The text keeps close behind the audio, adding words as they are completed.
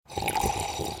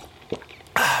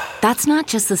That's not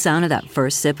just the sound of that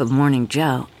first sip of Morning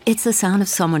Joe. It's the sound of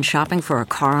someone shopping for a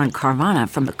car on Carvana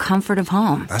from the comfort of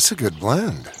home. That's a good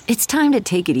blend. It's time to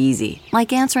take it easy,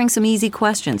 like answering some easy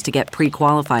questions to get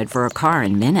pre-qualified for a car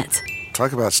in minutes.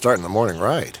 Talk about starting the morning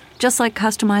right. Just like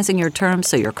customizing your terms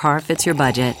so your car fits your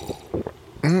budget.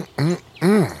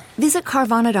 Visit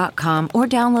Carvana.com or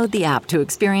download the app to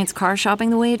experience car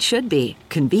shopping the way it should be.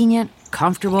 Convenient,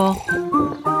 comfortable.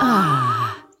 Ah.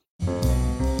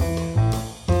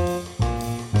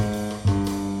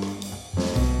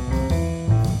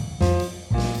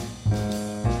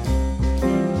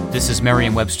 This is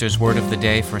Merriam-Webster's Word of the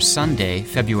Day for Sunday,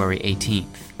 February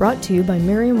 18th. Brought to you by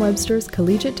Merriam-Webster's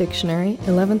Collegiate Dictionary,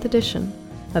 11th edition.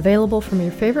 Available from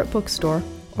your favorite bookstore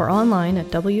or online at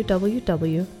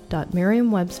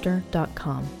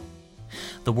www.merriam-webster.com.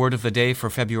 The word of the day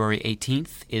for February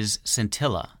 18th is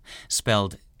scintilla,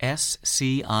 spelled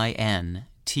S-C-I-N-T-I-L-L-A.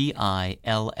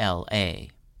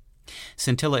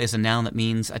 Scintilla is a noun that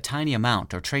means a tiny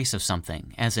amount or trace of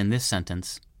something, as in this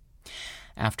sentence.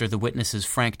 After the witness's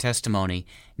frank testimony,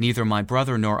 neither my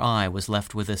brother nor I was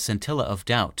left with a scintilla of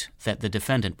doubt that the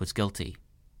defendant was guilty.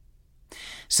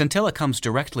 Scintilla comes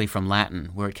directly from Latin,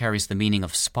 where it carries the meaning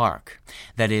of spark,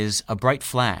 that is, a bright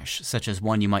flash, such as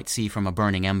one you might see from a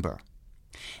burning ember.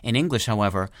 In English,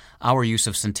 however, our use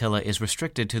of scintilla is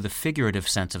restricted to the figurative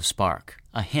sense of spark,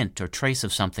 a hint or trace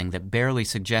of something that barely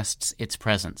suggests its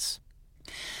presence.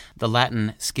 The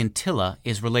Latin scintilla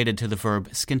is related to the verb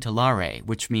scintillare,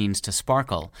 which means to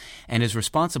sparkle, and is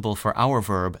responsible for our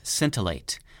verb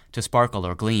scintillate, to sparkle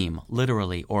or gleam,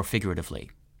 literally or figuratively.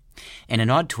 In an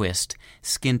odd twist,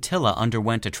 scintilla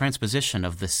underwent a transposition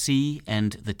of the C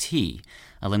and the T,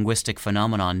 a linguistic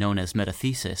phenomenon known as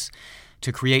metathesis,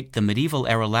 to create the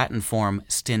medieval-era Latin form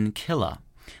stincilla,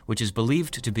 which is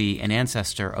believed to be an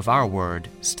ancestor of our word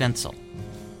stencil.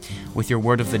 With your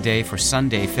word of the day for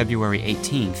Sunday, February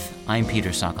 18th, I'm Peter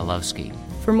Sokolowski.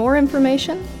 For more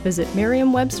information, visit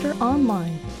Merriam-Webster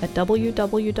online at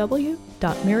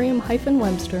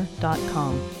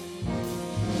www.merriam-webster.com.